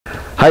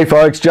Hey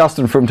folks,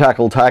 Justin from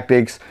Tackle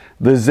Tactics.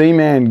 The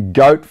ZMan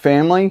GOAT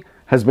family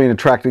has been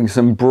attracting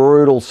some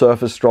brutal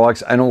surface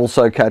strikes and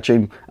also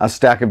catching a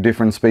stack of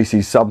different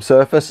species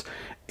subsurface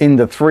in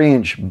the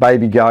 3-inch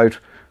baby goat,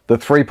 the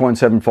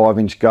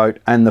 3.75-inch goat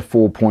and the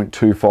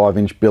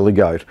 4.25-inch billy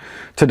goat.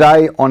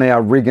 Today on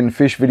our rig and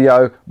fish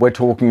video, we're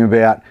talking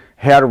about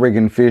how to rig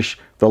and fish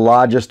the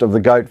largest of the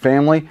goat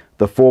family,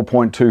 the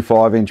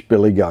 4.25-inch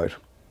billy goat.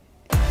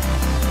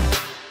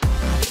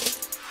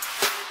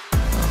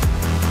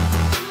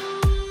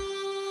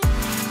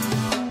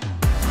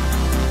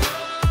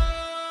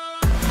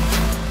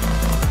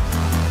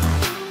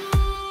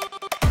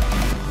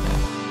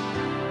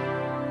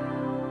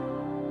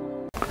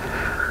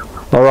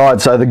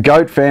 Alright, so the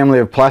goat family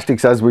of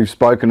plastics, as we've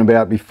spoken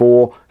about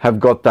before, have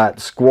got that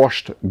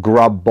squashed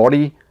grub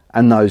body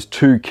and those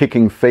two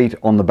kicking feet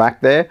on the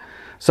back there.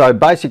 So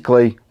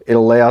basically it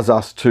allows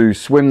us to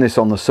swim this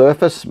on the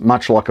surface,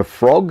 much like a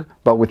frog,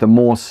 but with a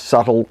more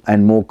subtle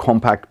and more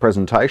compact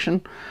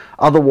presentation.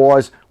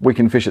 Otherwise, we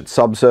can fish it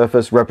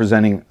subsurface,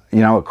 representing,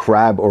 a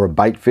crab or a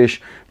bait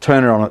fish,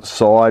 turn it on its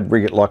side,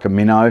 rig it like a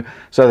minnow.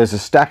 So there's a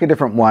stack of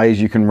different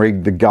ways you can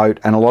rig the goat,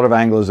 and a lot of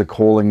anglers are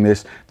calling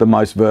this the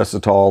most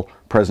versatile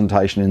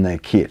presentation in their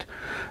kit.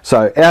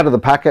 So out of the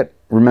packet,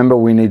 remember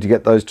we need to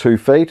get those 2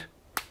 feet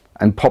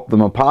and pop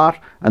them apart,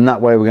 and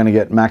that way we're going to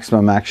get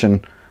maximum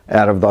action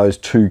out of those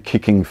 2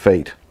 kicking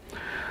feet.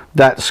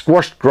 That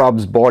squashed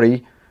grub's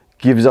body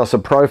gives us a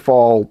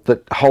profile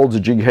that holds a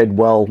jig head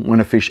well when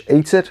a fish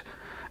eats it,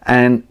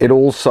 and it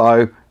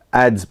also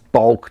adds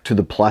bulk to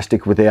the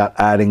plastic without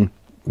adding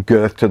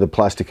girth to the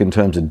plastic in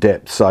terms of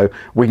depth. So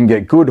we can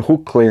get good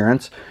hook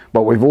clearance,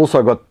 but we've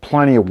also got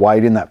plenty of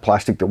weight in that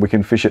plastic that we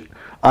can fish it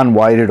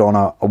unweighted on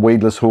a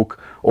weedless hook,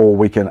 or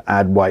we can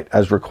add weight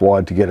as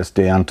required to get us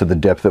down to the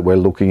depth that we're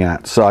looking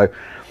at. So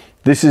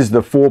this is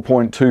the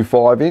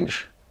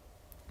 4.25-inch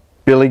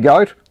billy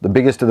goat, the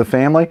biggest of the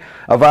family,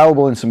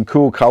 available in some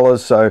cool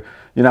colors. So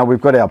we've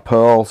got our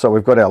pearl, so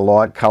we've got our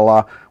light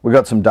color, we've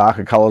got some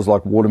darker colors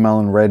like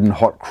watermelon red and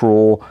hot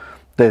craw.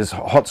 There's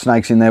hot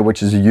snakes in there,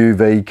 which is a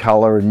UV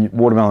color, and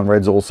watermelon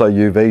red's also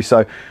UV.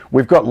 So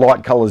we've got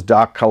light colors,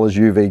 dark colors,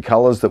 UV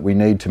colors that we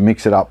need to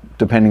mix it up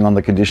depending on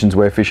the conditions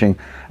we're fishing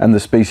and the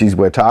species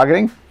we're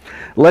targeting.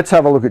 Let's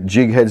have a look at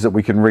jig heads that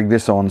we can rig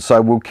this on.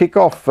 So we'll kick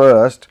off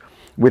first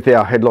with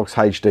our Headlocks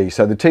HD.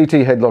 So the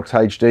TT Headlocks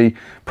HD,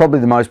 probably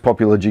the most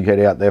popular jig head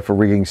out there for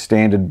rigging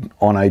standard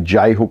on a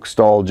J-hook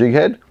style jig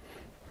head.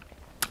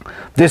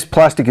 This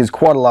plastic is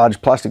quite a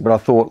large plastic, but I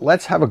thought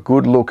let's have a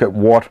good look at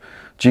what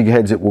jig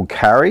heads it will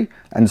carry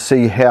and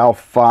see how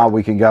far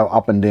we can go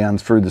up and down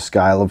through the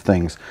scale of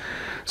things.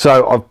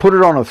 So I've put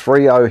it on a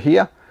 3.0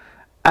 here.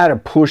 At a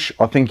push,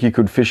 I think you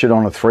could fish it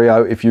on a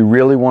 3.0 if you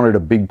really wanted a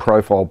big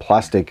profile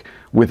plastic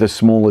with a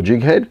smaller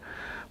jig head.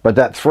 But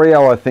that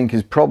 3.0 I think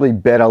is probably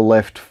better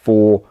left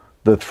for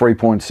the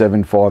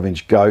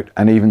 3.75-inch goat,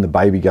 and even the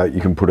baby goat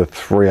you can put a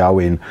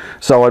 3.0 in.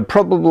 So I'd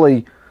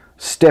probably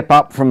step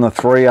up from the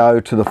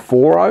 3.0 to the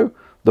 4.0.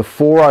 The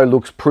 4.0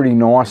 looks pretty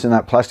nice in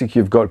that plastic.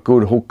 You've got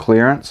good hook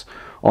clearance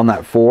on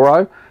that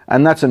 4.0,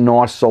 and that's a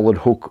nice solid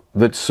hook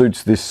that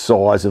suits this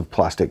size of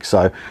plastic.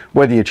 So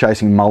whether you're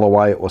chasing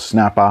mulloway or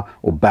snapper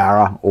or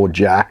barra or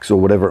jacks or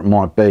whatever it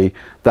might be,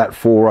 that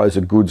 4.0 is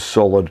a good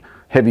solid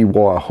heavy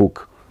wire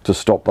hook to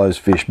stop those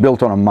fish,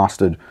 built on a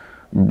mustard,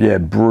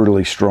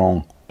 brutally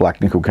strong black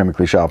nickel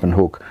chemically sharpened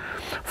hook.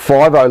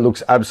 5.0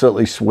 looks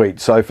absolutely sweet.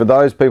 So for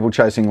those people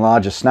chasing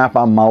larger snapper,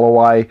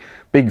 mulloway,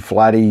 big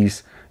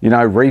flatties,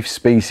 reef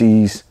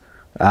species,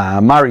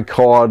 Murray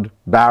cod,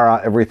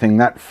 barra, everything,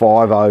 that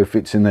 5.0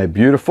 fits in there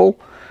beautiful,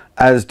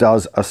 as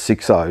does a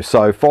 6.0.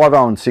 So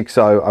 5.0 and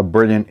 6.0 are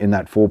brilliant in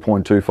that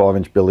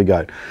 4.25-inch billy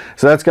goat.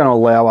 So that's going to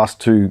allow us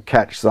to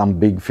catch some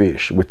big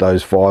fish with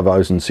those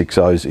 5.0s and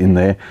 6.0s in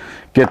there.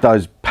 Get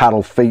those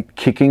paddle feet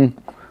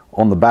kicking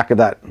on the back of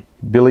that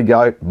billy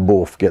goat,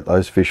 boof, get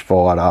those fish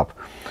fired up.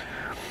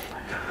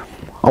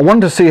 I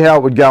wanted to see how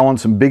it would go on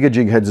some bigger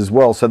jig heads as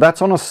well. So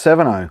that's on a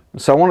 7.0.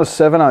 So on a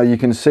 7.0 you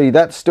can see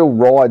that still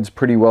rides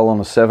pretty well on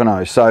a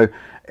 7.0. So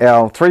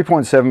our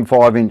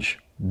 3.75-inch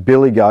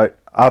billy goat,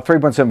 our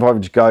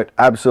 3.75-inch goat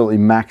absolutely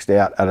maxed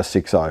out at a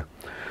 6.0.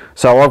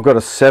 So I've got a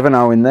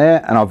 7.0 in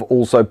there, and I've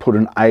also put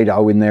an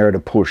 8.0 in there at a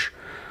push.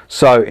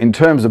 So in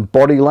terms of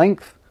body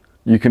length,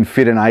 you can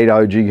fit an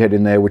 8.0 jig head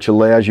in there, which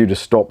allows you to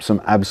stop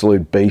some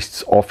absolute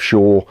beasts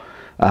offshore,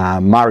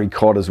 Murray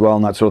cod as well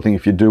and that sort of thing,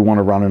 if you do want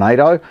to run an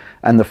 8.0,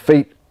 and the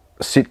feet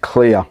sit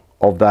clear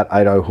of that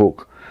 8.0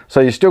 hook. So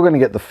you're still going to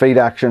get the feet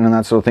action and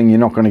that sort of thing. You're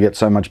not going to get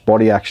so much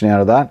body action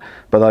out of that,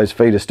 but those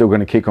feet are still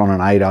going to kick on an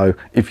 8.0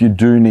 if you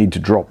do need to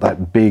drop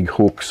that big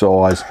hook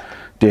size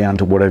down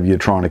to whatever you're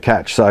trying to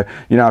catch. So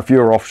if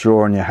you're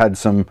offshore and you had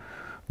some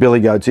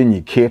billy goats in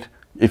your kit,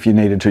 if you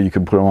needed to, you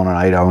could put them on an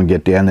 8.0 and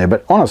get down there.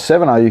 But on a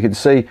 7.0, you can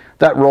see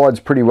that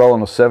rides pretty well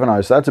on a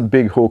 7.0. So that's a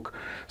big hook.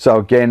 So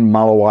again,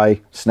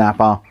 mulloway,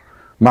 snapper,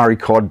 Murray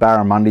cod,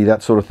 barramundi,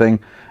 that sort of thing.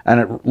 And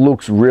it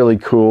looks really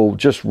cool,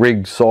 just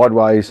rigged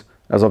sideways,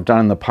 as I've done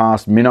in the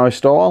past, minnow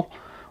style,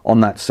 on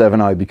that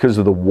 7.0 because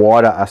of the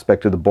wider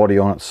aspect of the body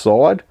on its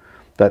side.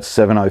 that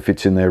 7.0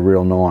 fits in there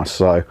real nice.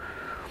 So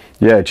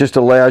yeah, it just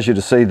allows you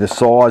to see the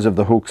size of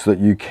the hooks that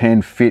you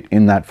can fit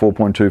in that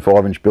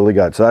 4.25 inch billy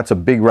goat. So that's a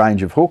big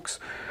range of hooks.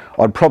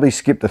 I'd probably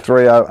skip the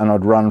 3.0 and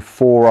I'd run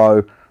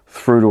 4.0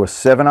 through to a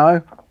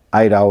 7.0,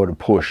 8.0 at a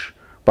push.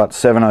 But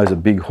 7.0 is a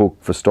big hook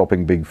for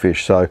stopping big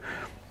fish. So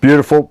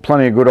beautiful,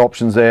 plenty of good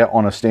options there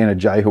on a standard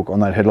J hook on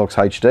that Headlocks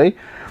HD.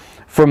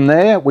 From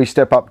there, we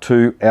step up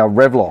to our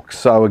Revlocks.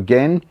 So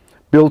again,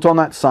 built on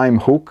that same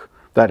hook,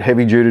 that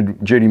heavy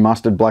duty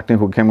mustard black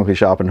nickel chemically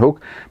sharpened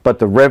hook, but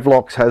the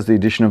Revlocks has the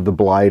addition of the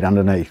blade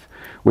underneath,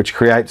 which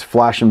creates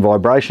flash and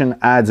vibration,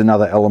 adds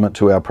another element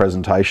to our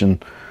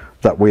presentation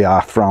that we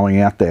are throwing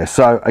out there.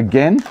 So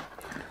again,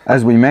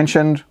 as we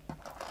mentioned,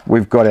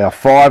 we've got our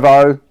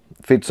 5.0,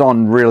 fits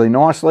on really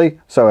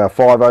nicely. So our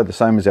 5.0, the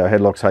same as our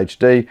Headlocks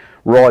HD,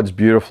 rides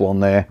beautiful on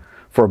there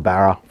for a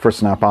barra, for a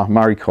snapper,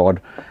 Murray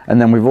cod.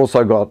 And then we've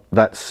also got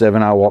that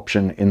 7.0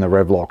 option in the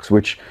Revlocks,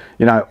 which,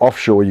 you know,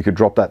 offshore you could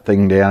drop that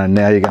thing down and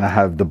now you're going to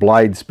have the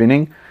blade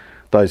spinning,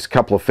 those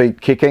couple of feet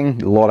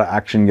kicking, a lot of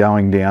action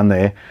going down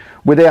there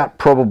without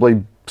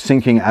probably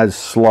sinking as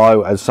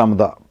slow as some of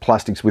the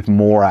plastics with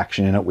more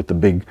action in it, with the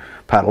big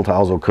paddle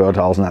tails or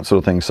curtails and that sort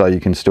of thing, so you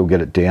can still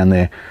get it down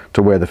there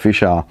to where the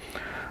fish are.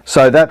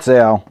 So that's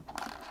our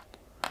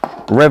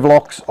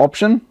Revlocks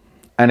option.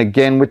 And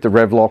again, with the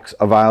Revlocks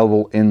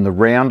available in the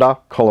rounder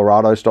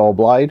Colorado style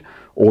blade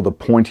or the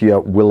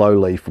pointier willow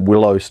leaf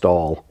willow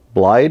style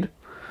blade,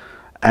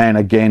 and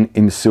again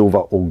in silver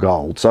or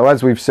gold. So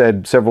as we've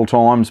said several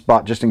times,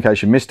 but just in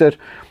case you missed it,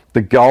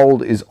 the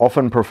gold is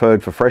often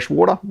preferred for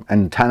freshwater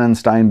and tannin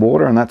stained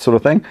water and that sort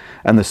of thing,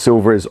 and the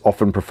silver is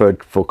often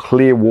preferred for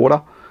clear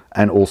water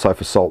and also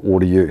for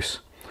saltwater use.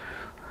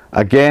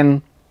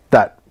 Again,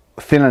 that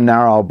thinner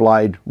narrow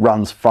blade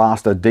runs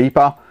faster,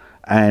 deeper,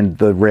 and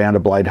the rounder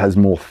blade has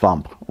more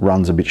thump,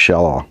 runs a bit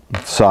shallower.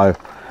 So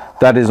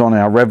that is on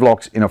our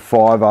Revlocks in a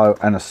 5.0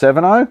 and a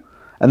 7.0.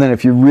 And then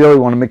if you really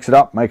want to mix it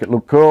up, make it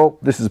look cool,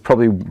 this is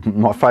probably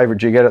my favorite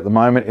jig head at the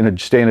moment in a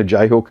standard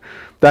J hook.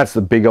 That's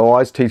the Big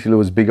Eyes, TT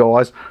Lures Big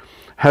Eyes.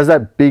 Has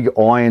that big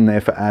eye in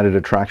there for added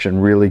attraction,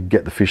 really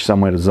get the fish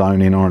somewhere to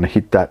zone in on and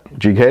hit that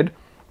jig head.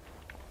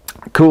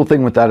 Cool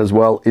thing with that as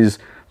well is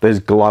there's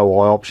glow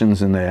eye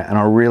options in there, and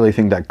I really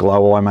think that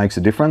glow eye makes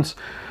a difference.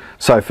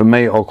 So for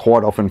me, I'll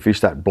quite often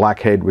fish that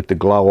blackhead with the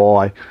glow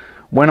eye.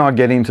 When I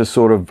get into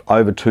sort of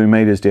over 2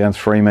 meters down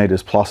 3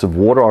 meters plus of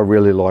water, I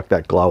really like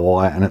that glow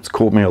eye, and it's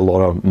caught me a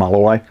lot of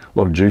mulloway, a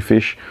lot of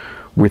jewfish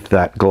with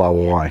that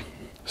glow eye.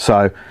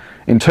 So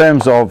in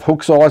terms of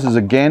hook sizes,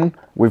 again,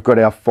 we've got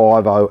our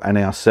 5.0 and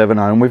our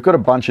 7.0, and we've got a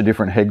bunch of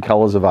different head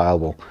colors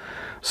available.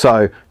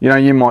 So, you know,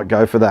 you might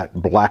go for that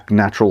black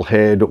natural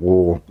head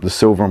or the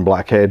silver and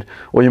black head,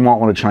 or you might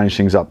want to change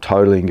things up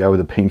totally and go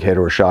with a pink head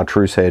or a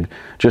chartreuse head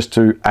just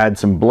to add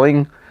some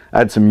bling,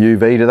 add some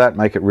UV to that,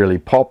 make it really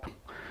pop.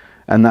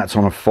 And that's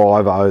on a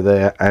 5.0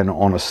 there and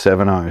on a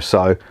 7.0.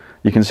 So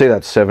you can see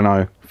that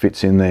 7.0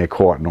 fits in there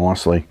quite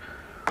nicely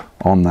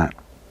on that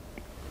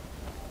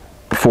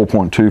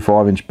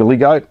 4.25 inch billy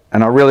goat.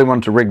 And I really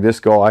wanted to rig this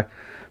guy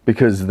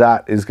because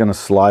that is going to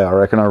slay, I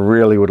reckon. I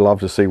really would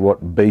love to see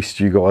what beast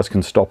you guys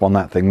can stop on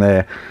that thing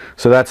there.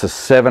 So that's a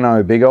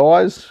 7.0 Big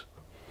Eyes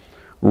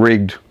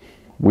rigged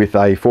with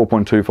a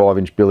 4.25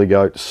 inch billy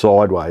goat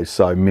sideways,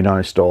 so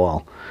minnow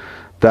style.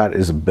 That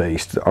is a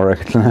beast. I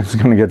reckon that's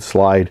going to get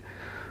slayed.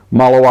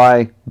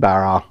 Mulloway,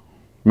 barra,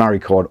 Murray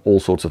cod, all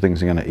sorts of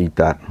things are going to eat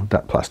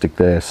that plastic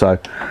there. So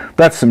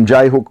that's some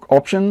J hook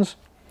options.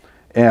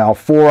 Our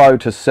 4.0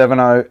 to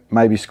 7.0,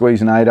 maybe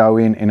squeeze an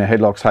 8.0 in a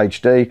Headlocks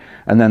HD,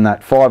 and then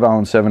that 5.0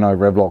 and 7.0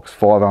 Revlocks,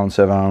 5.0 and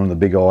 7.0 and the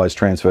Big Eyes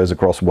transfers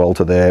across well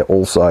to there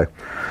also.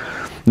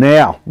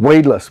 Now,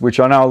 weedless, which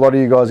I know a lot of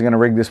you guys are going to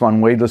rig this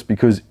one weedless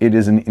because it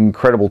is an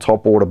incredible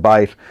topwater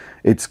bait.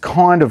 It's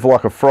kind of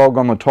like a frog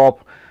on the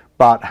top,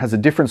 but has a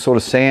different sort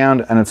of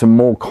sound, and it's a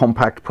more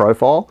compact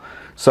profile.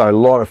 So a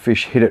lot of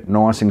fish hit it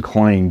nice and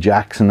clean,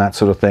 jacks and that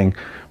sort of thing,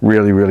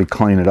 really, really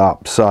clean it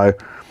up. So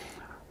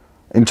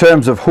in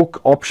terms of hook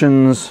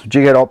options,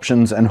 jig head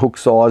options and hook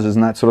sizes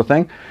and that sort of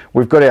thing,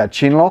 we've got our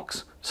chin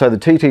locks. So the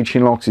TT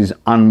chin locks is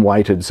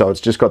unweighted, so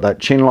it's just got that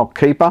chin lock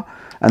keeper,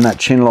 and that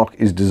chin lock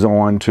is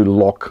designed to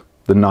lock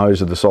the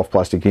nose of the soft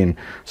plastic in.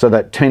 So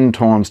that 10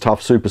 times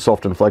tough, super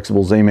soft and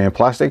flexible ZMan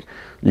plastic,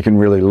 you can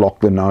really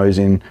lock the nose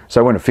in.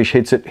 So when a fish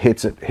hits it,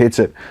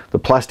 the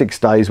plastic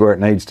stays where it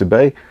needs to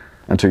be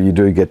until you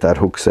do get that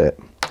hook set.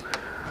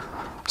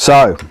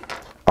 So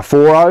a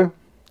 4.0,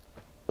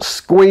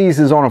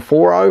 squeezes on a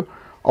 4.0.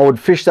 I would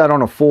fish that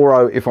on a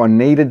 4.0 if I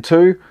needed to.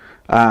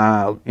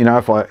 You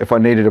know, if I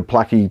needed a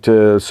plucky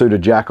to suit a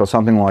jack or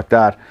something like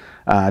that,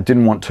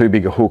 didn't want too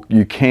big a hook,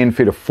 you can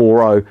fit a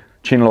 4.0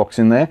 chin locks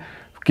in there.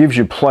 Gives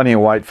you plenty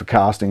of weight for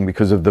casting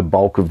because of the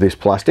bulk of this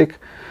plastic,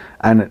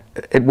 and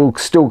it will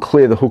still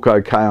clear the hook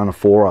okay on a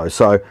 4.0.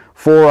 So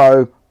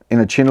 4.0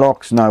 in a chin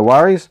locks, no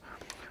worries.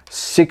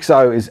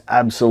 6.0 is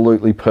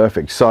absolutely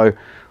perfect. So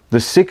the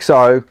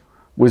 6.0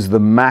 was the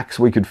max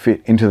we could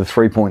fit into the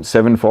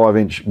 3.75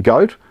 inch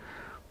goat,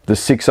 The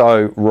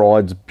 6.0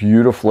 rides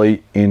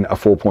beautifully in a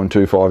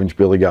 4.25 inch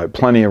billy goat.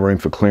 Plenty of room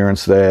for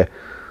clearance there.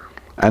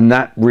 And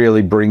that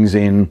really brings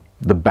in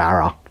the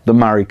barra, the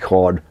Murray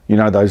cod, you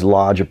know, those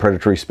larger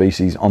predatory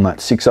species on that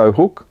 6.0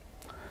 hook.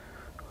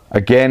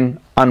 Again,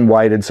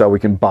 unweighted, so we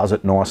can buzz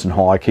it nice and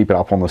high, keep it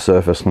up on the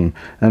surface and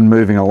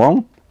moving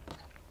along.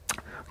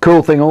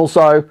 Cool thing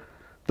also,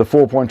 the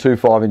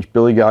 4.25 inch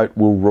billy goat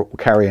will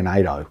carry an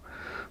 8.0.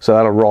 So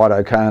that'll ride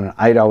okay on an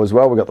 8.0 as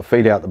well. We've got the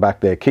feet out the back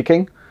there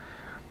kicking.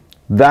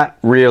 That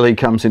really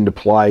comes into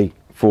play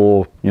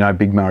for, you know,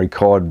 big Murray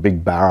cod,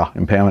 big barra,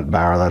 impoundment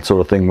barra, that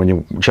sort of thing. When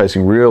you're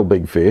chasing real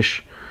big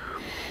fish,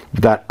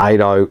 that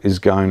 8.0 is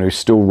going to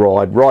still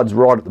rides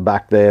right at the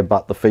back there,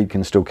 but the feet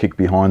can still kick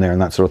behind there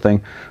and that sort of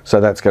thing.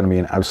 So that's going to be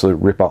an absolute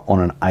ripper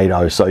on an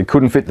 8.0. So you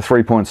couldn't fit the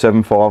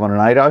 3.75 on an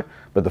 8.0,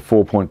 but the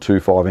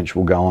 4.25 inch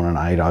will go on an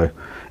 8.0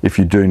 if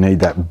you do need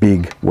that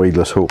big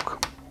weedless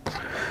hook.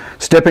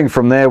 Stepping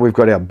from there, we've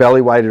got our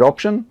belly weighted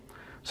option.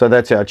 So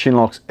that's our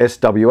Chinlock's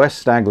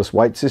SWS, snagless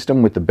weight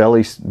system, with the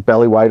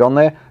belly weight on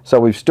there. So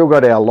we've still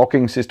got our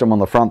locking system on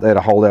the front there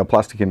to hold our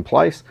plastic in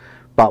place,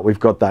 but we've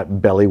got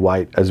that belly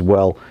weight as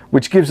well,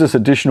 which gives us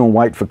additional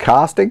weight for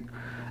casting.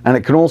 And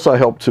it can also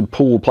help to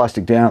pull the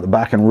plastic down at the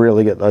back and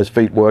really get those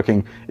feet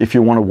working if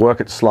you want to work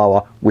it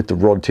slower with the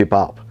rod tip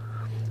up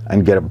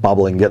and get it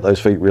bubbling, get those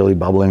feet really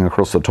bubbling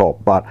across the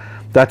top. But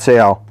that's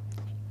our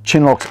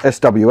Chinlock's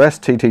SWS,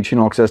 TT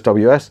Chinlock's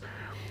SWS.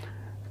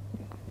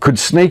 Could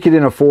sneak it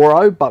in a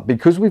 4.0, but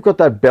because we've got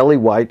that belly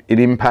weight, it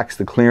impacts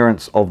the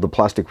clearance of the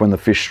plastic when the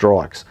fish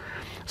strikes.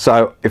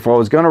 So if I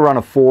was going to run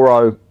a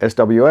 4.0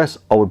 SWS,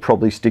 I would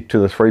probably stick to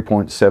the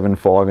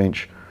 3.75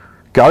 inch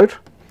goat.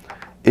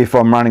 If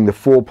I'm running the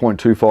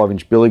 4.25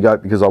 inch billy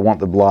goat because I want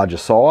the larger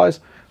size,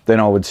 then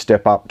I would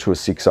step up to a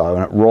 6.0,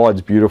 and it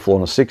rides beautiful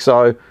on a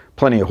 6.0,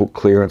 plenty of hook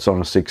clearance on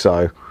a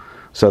 6.0,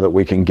 so that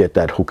we can get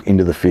that hook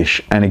into the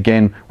fish. And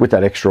again, with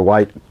that extra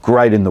weight,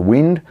 great in the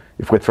wind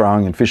if we're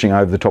throwing and fishing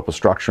over the top of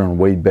structure and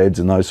weed beds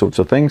and those sorts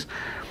of things.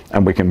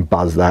 And we can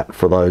buzz that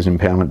for those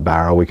impoundment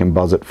barra, we can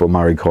buzz it for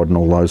Murray cod and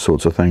all those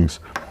sorts of things.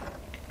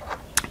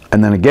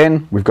 And then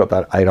again, we've got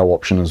that 8.0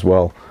 option as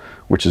well,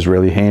 which is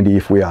really handy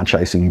if we are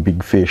chasing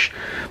big fish.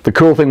 The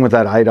cool thing with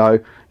that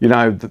 8.0, you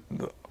know,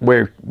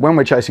 when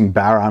we're chasing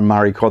barra and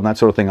Murray cod and that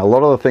sort of thing, a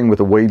lot of the thing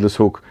with a weedless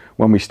hook,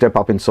 when we step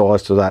up in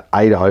size to that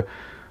 8.0,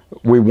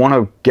 we want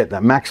to get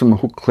that maximum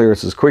hook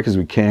clearance as quick as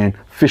we can.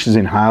 Fishes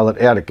inhale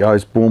it, out it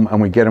goes, boom,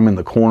 and we get them in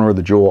the corner of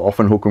the jaw,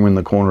 often hook them in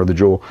the corner of the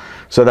jaw.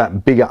 So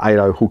that bigger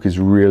 8.0 hook is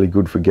really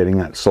good for getting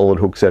that solid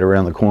hook set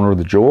around the corner of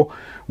the jaw,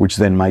 which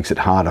then makes it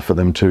harder for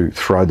them to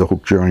throw the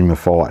hook during the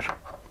fight.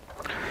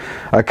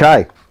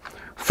 Okay,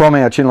 from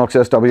our Chinlock's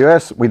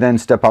SWS, we then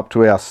step up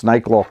to our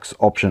snake locks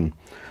option.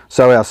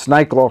 So our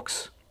snake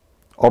locks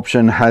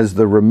option has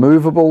the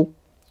removable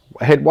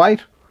head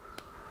weight.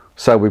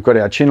 So we've got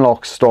our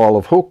Chinlock style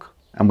of hook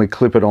and we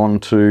clip it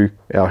onto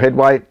our head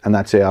weight, and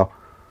that's our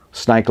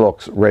snake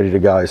locks ready to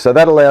go. So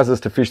that allows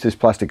us to fish this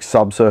plastic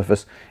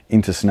subsurface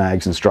into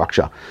snags and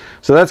structure.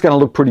 So that's going to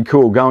look pretty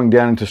cool going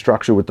down into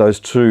structure with those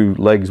two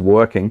legs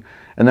working,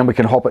 and then we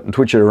can hop it and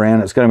twitch it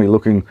around. It's going to be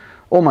looking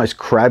almost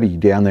crabby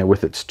down there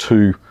with its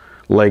two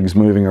legs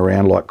moving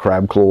around like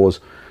crab claws,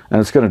 and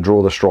it's going to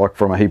draw the strike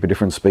from a heap of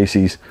different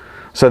species.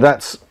 So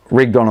that's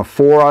rigged on a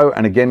 4.0,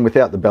 and again,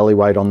 without the belly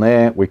weight on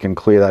there, we can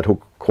clear that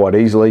hook quite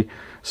easily.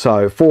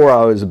 So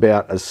 4.0 is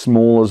about as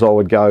small as I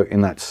would go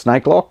in that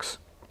snake locks.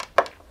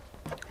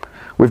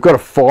 We've got a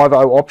 5.0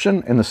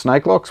 option in the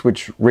snake locks,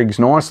 which rigs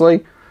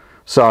nicely.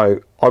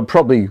 So I'd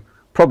probably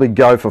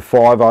go for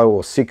 5.0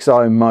 or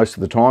 6.0 most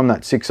of the time.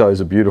 That 6.0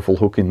 is a beautiful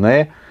hook in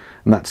there,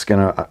 and that's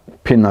going to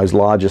pin those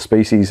larger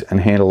species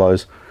and handle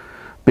those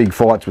big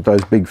fights with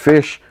those big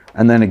fish.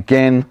 And then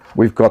again,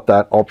 we've got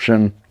that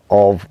option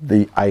of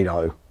the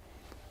 8.0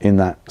 in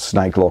that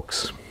snake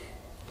locks.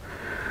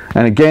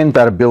 And again,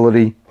 that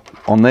ability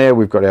on there,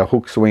 we've got our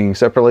hook swinging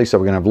separately, so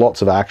we're going to have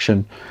lots of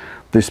action.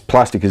 This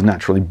plastic is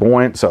naturally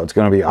buoyant, so it's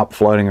going to be up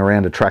floating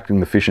around, attracting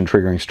the fish and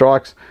triggering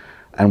strikes,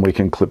 and we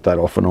can clip that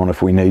off and on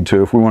if we need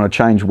to. If we want to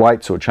change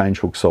weights or change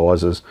hook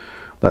sizes,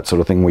 that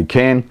sort of thing, we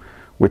can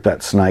with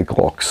that snake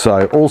lock.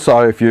 So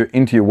also, if you're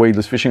into your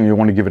weedless fishing and you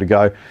want to give it a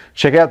go,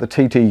 check out the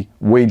TT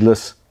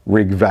Weedless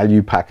Rig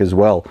Value Pack as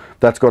well.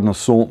 That's got an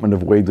assortment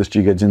of weedless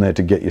jigheads in there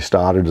to get you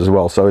started as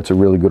well, so it's a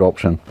really good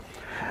option.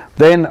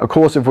 Then, of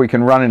course, if we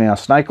can run in our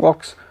snake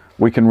locks,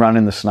 we can run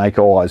in the snake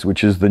eyes,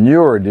 which is the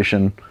newer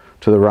addition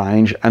to the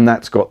range, and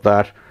that's got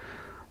that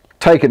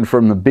taken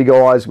from the big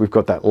eyes. We've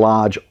got that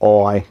large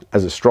eye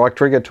as a strike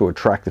trigger to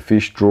attract the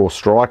fish, draw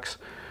strikes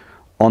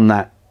on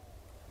that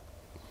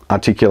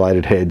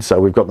articulated head. So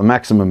we've got the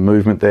maximum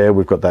movement there.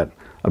 We've got that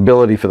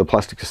ability for the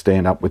plastic to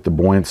stand up with the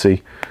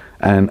buoyancy,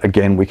 and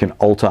again, we can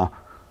alter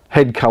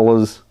head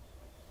colors,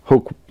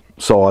 hook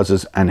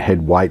sizes and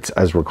head weights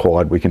as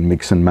required. We can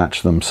mix and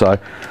match them. So,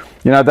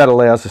 you know, that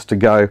allows us to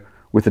go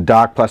with a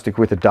dark plastic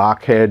with a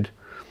dark head,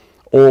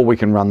 or we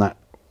can run that,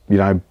 you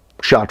know,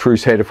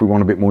 chartreuse head if we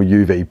want a bit more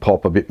UV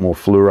pop, a bit more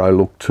fluoro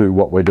look to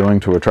what we're doing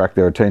to attract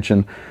their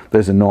attention.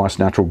 There's a nice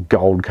natural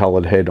gold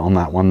colored head on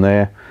that one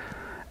there.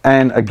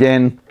 And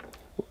again,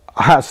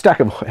 a stack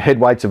of head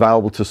weights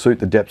available to suit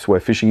the depths we're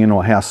fishing in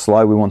or how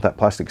slow we want that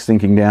plastic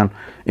sinking down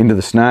into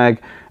the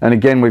snag. And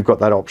again, we've got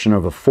that option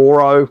of a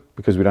 4.0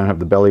 because we don't have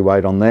the belly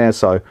weight on there,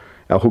 so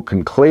our hook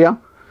can clear.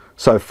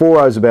 So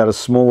 4.0 is about as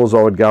small as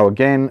I would go.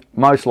 Again,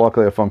 most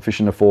likely if I'm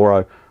fishing a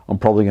 4.0, I'm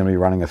probably going to be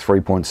running a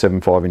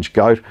 3.75 inch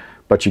goat,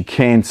 but you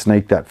can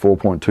sneak that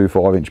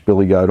 4.25 inch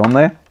billy goat on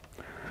there.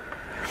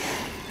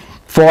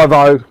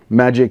 5.0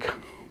 magic,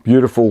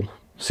 beautiful,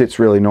 sits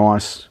really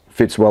nice,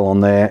 fits well on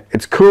there.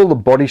 It's cool, the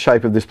body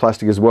shape of this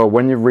plastic as well.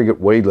 When you rig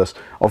it weedless,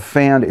 I've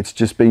found it's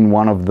just been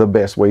one of the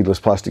best weedless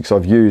plastics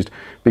I've used,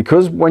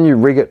 because when you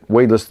rig it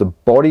weedless, the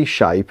body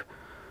shape,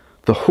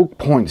 the hook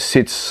point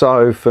sits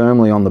so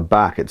firmly on the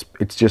back, it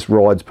just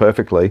rides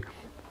perfectly.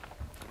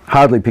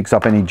 Hardly picks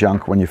up any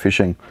junk when you're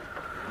fishing.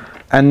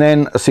 And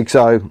then a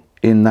 6.0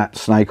 in that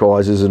snake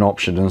eyes is an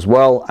option as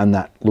well, and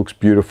that looks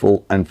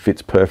beautiful and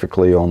fits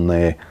perfectly on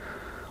there,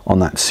 on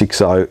that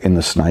 6.0 in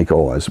the snake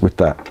eyes with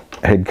that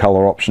head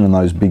color option and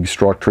those big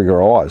strike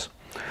trigger eyes.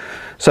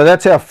 So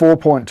that's our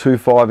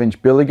 4.25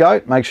 inch billy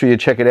goat. Make sure you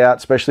check it out,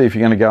 especially if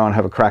you're going to go and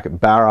have a crack at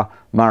barra,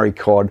 Murray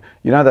cod.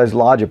 You know, those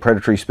larger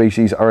predatory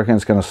species, I reckon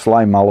it's going to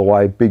slay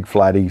mulloway, big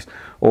flatties,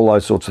 all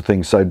those sorts of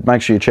things. So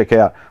make sure you check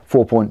out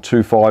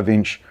 4.25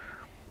 inch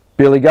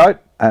billy goat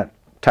at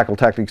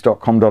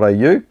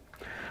tackletactics.com.au.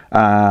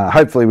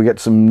 Hopefully we get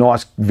some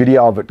nice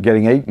video of it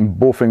getting eaten,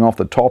 buffing off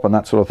the top and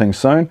that sort of thing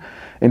soon.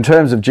 In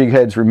terms of jig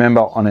heads,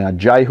 remember on our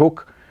J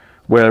hook,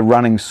 we're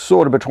running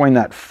sort of between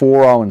that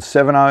 4.0 and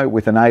 7.0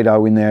 with an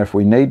 8.0 in there if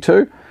we need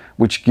to,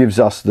 which gives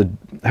us the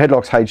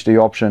Headlocks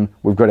HD option.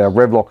 We've got our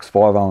Revlocks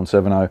 5.0 and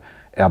 7.0,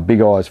 our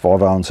Big Eyes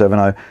 5.0 and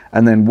 7.0,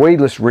 and then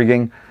weedless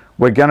rigging,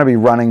 we're going to be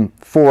running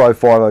 4.0,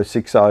 5.0,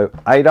 6.0,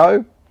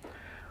 8.0.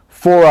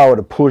 4.0 at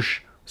a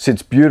push,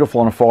 sits beautiful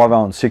on a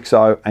 5.0 and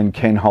 6.0 and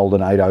can hold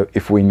an 8.0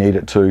 if we need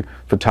it to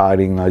for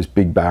targeting those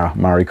big barra,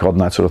 Murray cod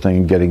and that sort of thing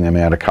and getting them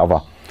out of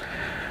cover.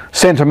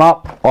 Scent them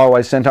up. I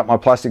always scent up my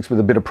plastics with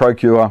a bit of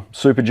Procure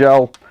Super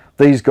Gel.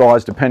 These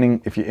guys,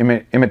 depending if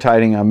you're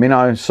imitating a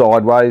minnow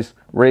sideways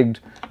rigged,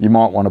 you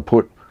might want to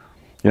put,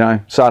 you know,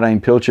 sardine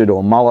pilchard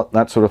or mullet,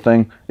 that sort of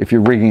thing. If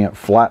you're rigging it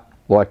flat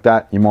like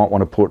that, you might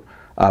want to put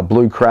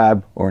blue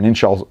crab or an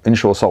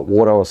inshore salt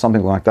water or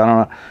something like that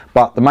on it.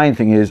 But the main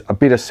thing is a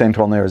bit of scent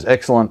on there is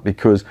excellent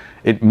because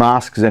it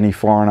masks any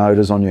foreign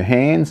odors on your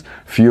hands,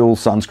 fuel,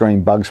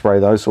 sunscreen, bug spray,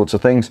 those sorts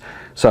of things.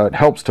 So it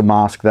helps to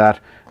mask that,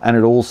 and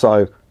it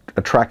also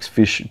attracts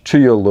fish to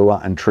your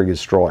lure and triggers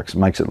strikes. It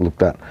makes it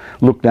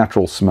look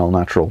natural, smell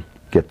natural,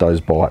 get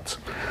those bites.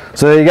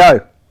 So there you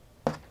go,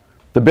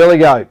 the billy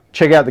goat.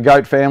 Check out the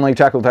goat family,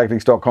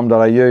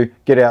 tackletactics.com.au.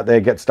 Get out there,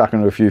 get stuck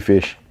into a few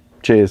fish.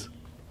 Cheers.